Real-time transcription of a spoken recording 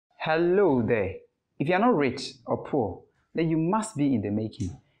Hello there. If you are not rich or poor, then you must be in the making.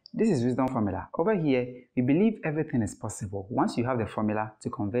 This is Wisdom Formula. Over here, we believe everything is possible once you have the formula to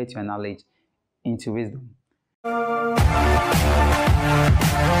convert your knowledge into wisdom.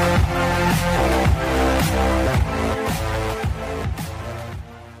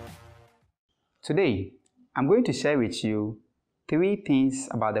 Today, I'm going to share with you 3 things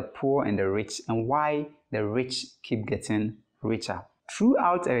about the poor and the rich and why the rich keep getting richer.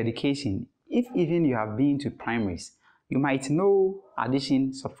 Throughout your education, if even you have been to primaries, you might know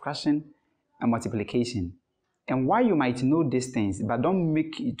addition, subtraction, and multiplication. And why you might know these things but don't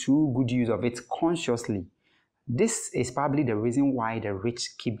make too good use of it consciously, this is probably the reason why the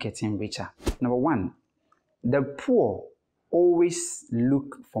rich keep getting richer. Number 1, the poor always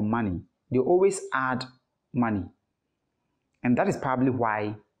look for money. They always add money. And that is probably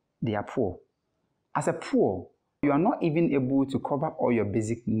why they are poor. As a poor, you are not even able to cover all your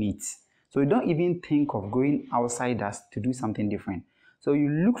basic needs. So you don't even think of going outside us to do something different. So you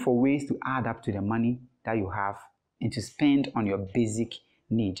look for ways to add up to the money that you have and to spend on your basic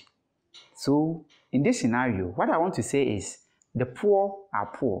need. So in this scenario, what I want to say is the poor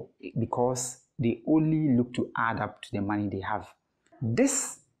are poor because they only look to add up to the money they have.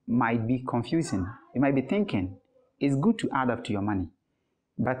 This might be confusing. You might be thinking, it's good to add up to your money.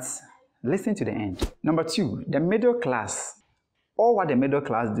 But listen to the end. Number 2, the middle class. All what the middle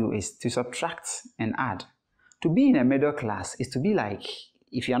class do is to subtract and add. To be in a middle class is to be like,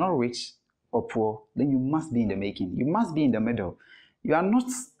 if you are not rich or poor, then you must be in the making. You must be in the middle. You are not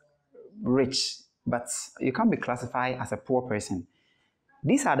rich, but you can't be classified as a poor person.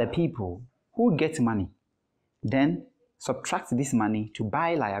 These are the people who get money, then subtract this money to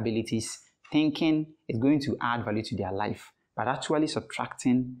buy liabilities, thinking it's going to add value to their life, but actually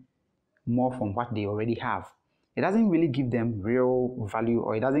subtracting more from what they already have. It doesn't really give them real value,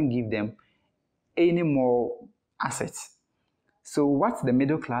 or it doesn't give them any more assets. So what the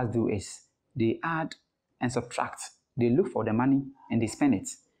middle class do is they add and subtract. They look for the money and they spend it.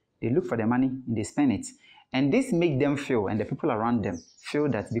 They look for the money and they spend it. And this makes them feel, and the people around them feel,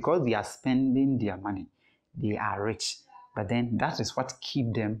 that because they are spending their money, they are rich. But then that is what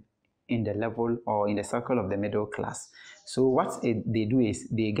keeps them in the level or in the circle of the middle class. So what they do is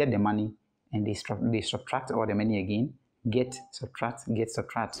they get the money and they subtract all the money again. Get, subtract, get,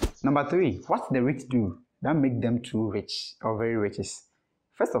 subtract. Number 3, what the rich do that make them too rich or very rich is,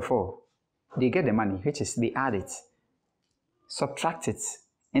 first of all, they get the money, which is they add it, subtract it,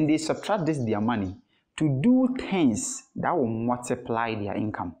 and they subtract their money to do things that will multiply their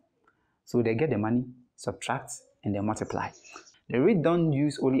income. So they get the money, subtract, and they multiply. The rich don't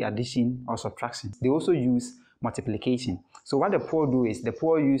use only addition or subtraction. They also use multiplication. So what the poor do is the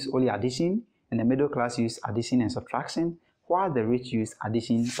poor use only addition, and the middle class use addition and subtraction, while the rich use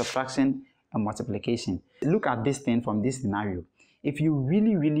addition, subtraction, and multiplication. Look at this thing from this scenario. If you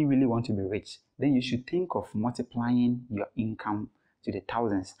really want to be rich, then you should think of multiplying your income to the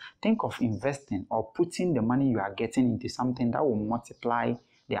thousands. Think of investing or putting the money you are getting into something that will multiply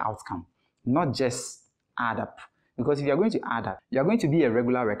the outcome, not just add up. Because if you are going to add up, you are going to be a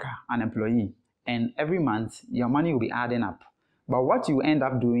regular worker, an employee, and every month your money will be adding up. But what you end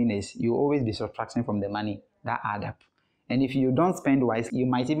up doing is you always be subtracting from the money that add up. And if you don't spend wisely, you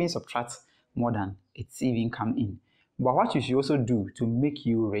might even subtract more than it's even come in. But what you should also do to make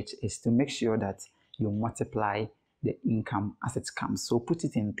you rich is to make sure that you multiply the income as it comes. So put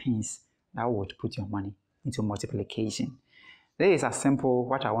it in things that would put your money into multiplication. This is as simple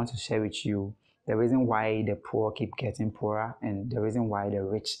what I want to share with you. The reason why the poor keep getting poorer and the reason why the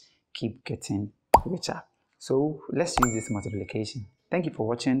rich keep getting richer. So let's use this multiplication. Thank you for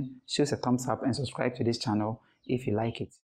watching. Show us a thumbs up and subscribe to this channel if you like it.